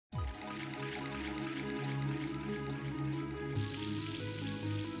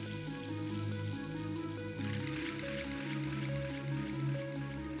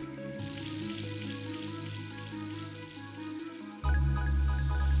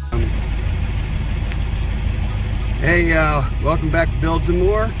Hey, welcome back to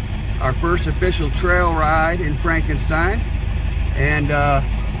Builds&More, our first official trail ride in Frankenstein. And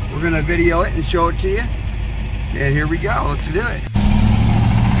we're going to video it and show it to you. And here we go, let's do it.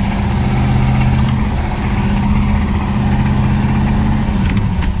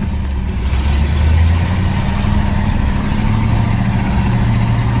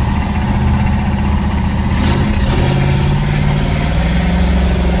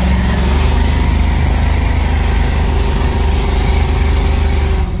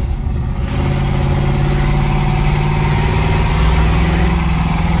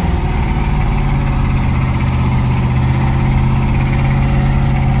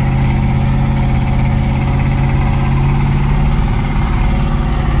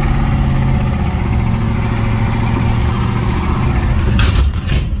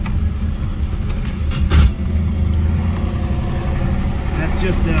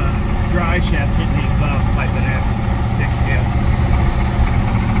 Just the drive shaft hitting the exhaust pipe and after thick scale.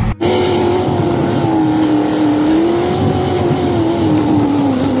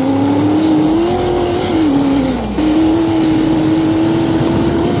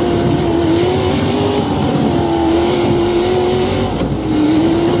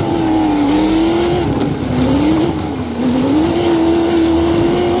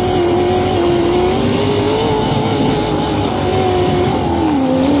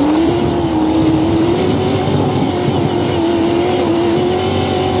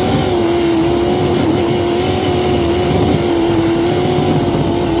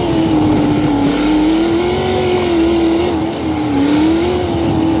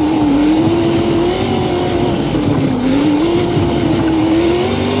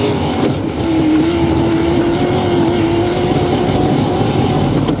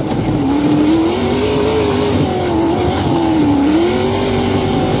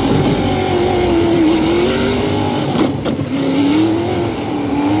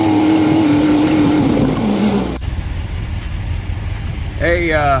 Hey,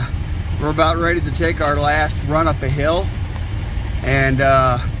 we're about ready to take our last run up a hill and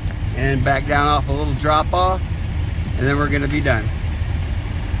back down off a little drop off, and then we're going to be done.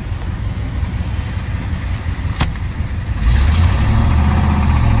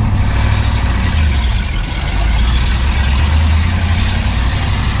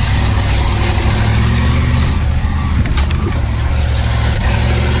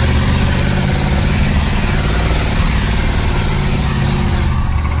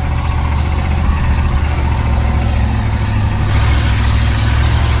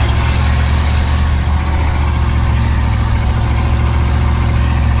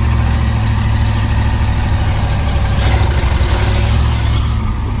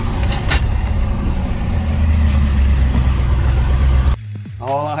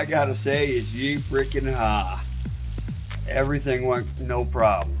 All I gotta say is ye freaking ha. Everything went no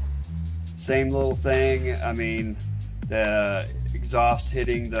problem. Same little thing. I mean, the exhaust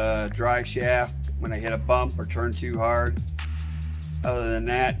hitting the drive shaft when I hit a bump or turned too hard. Other than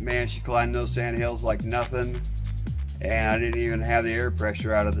that, man, she climbed those sand hills like nothing. And I didn't even have the air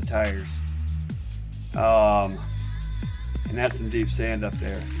pressure out of the tires. And that's some deep sand up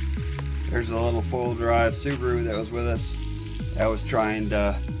there. There's a little four-wheel drive Subaru that was with us. I was trying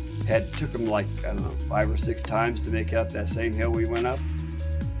to, took them like, I don't know, 5 or 6 times to make up that same hill we went up.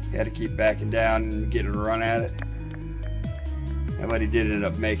 Had to keep backing down and getting a run at it. But he did end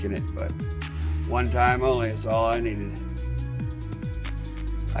up making it, but one time only is all I needed.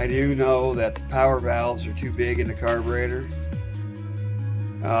 I do know that the power valves are too big in the carburetor,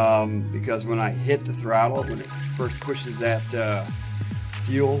 because when I hit the throttle, when it first pushes that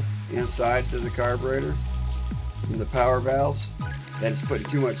fuel inside to the carburetor, from the power valves, then it's putting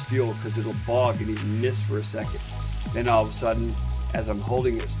too much fuel because it'll bog and even miss for a second. Then all of a sudden, as I'm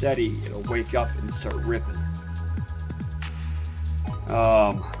holding it steady, it'll wake up and start ripping.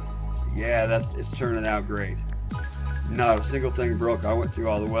 Yeah, it's turning out great. Not a single thing broke. I went through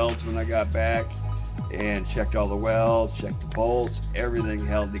all the welds when I got back and checked all the welds, checked the bolts, everything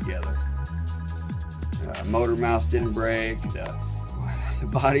held together. Motor mounts didn't break, the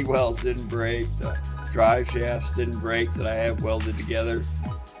body welds didn't break, the drive shafts didn't break that I have welded together.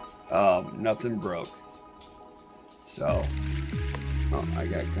 Nothing broke. So, oh, I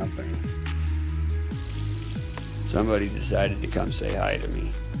got company. Somebody decided to come say hi to me.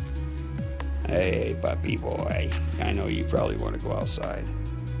 Hey, puppy boy, I know you probably want to go outside.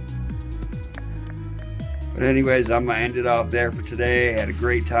 But anyways, I'm gonna end it off there for today. Had a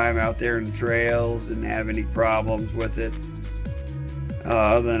great time out there in the trails, didn't have any problems with it.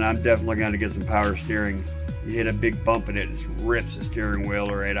 Other than I'm definitely gonna get some power steering. You hit a big bump and it just rips the steering wheel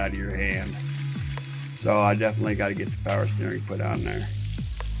right out of your hand. So I definitely got to get the power steering put on there.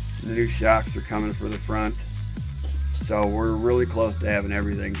 The new shocks are coming for the front. So we're really close to having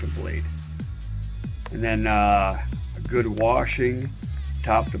everything complete. And then a good washing,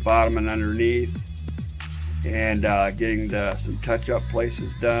 top to bottom and underneath. And getting some touch-up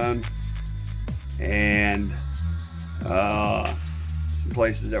places done. And some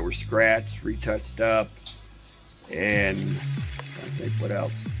places that were scratched, retouched up. And I'm trying to think what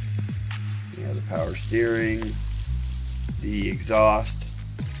else. Yeah, the power steering, the exhaust,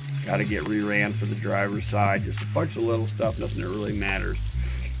 got to get re-ran for the driver's side. Just a bunch of little stuff, nothing that really matters.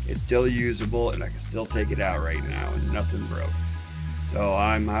 It's still usable, and I can still take it out right now, and nothing broke. So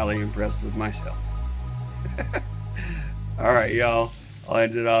I'm highly impressed with myself. All right, y'all, I'll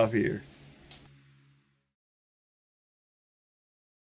end it off here.